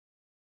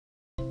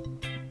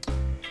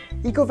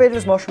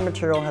EcoVative's mushroom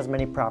material has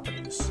many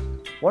properties.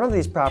 One of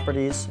these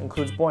properties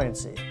includes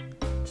buoyancy.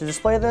 To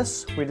display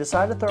this, we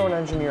decided to throw an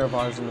engineer of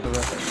ours into the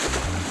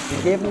river.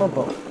 We gave him a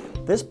boat.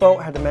 This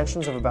boat had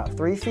dimensions of about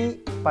 3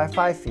 feet by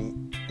 5 feet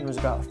and was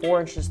about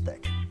 4 inches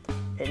thick.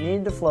 It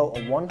needed to float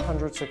a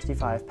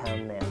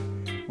 165-pound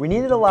man. We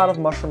needed a lot of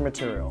mushroom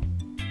material.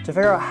 To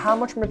figure out how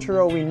much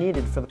material we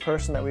needed for the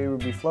person that we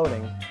would be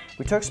floating,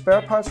 we took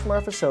spare parts from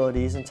our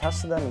facilities and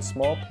tested them in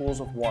small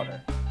pools of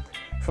water.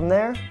 From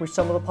there, we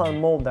stumbled upon a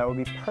mold that would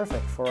be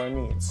perfect for our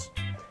needs.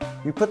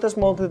 We put this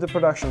mold through the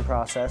production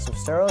process of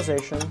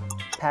sterilization,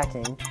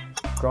 packing,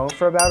 growing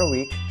for about a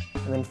week,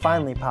 and then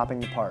finally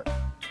popping the part.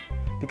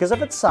 Because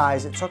of its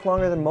size, it took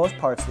longer than most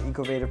parts that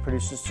EcoVative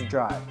produces to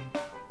dry.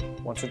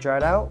 Once it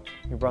dried out,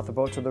 we brought the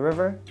boat to the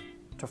river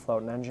to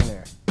float an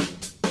engineer.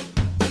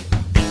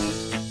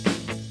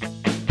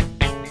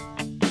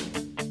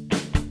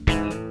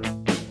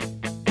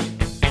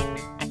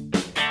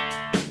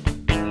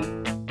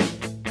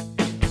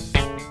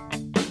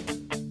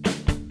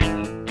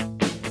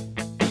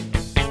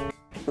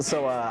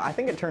 So I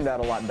think it turned out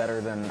a lot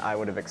better than I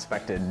would have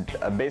expected.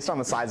 Based on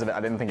the size of it, I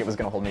didn't think it was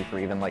going to hold me for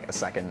even like a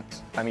second.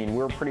 I mean,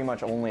 we're pretty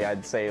much only,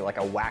 I'd say, like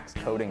a wax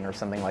coating or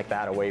something like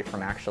that away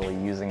from actually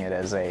using it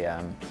as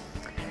a,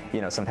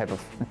 you know, some type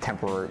of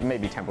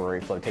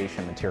temporary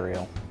flotation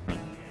material.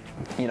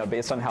 You know,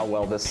 based on how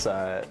well this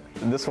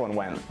one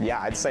went,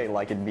 yeah, I'd say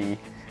like it'd be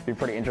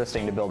pretty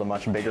interesting to build a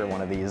much bigger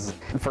one of these.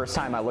 The first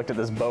time I looked at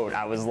this boat,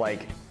 I was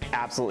like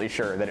absolutely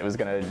sure that it was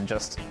going to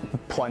just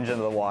plunge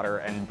into the water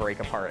and break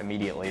apart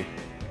immediately.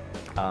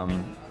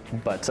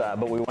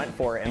 But we went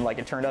for it, and like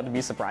it turned out to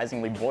be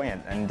surprisingly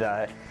buoyant, and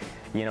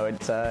you know,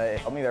 it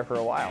held me there for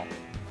a while.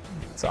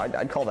 So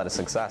I'd call that a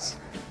success.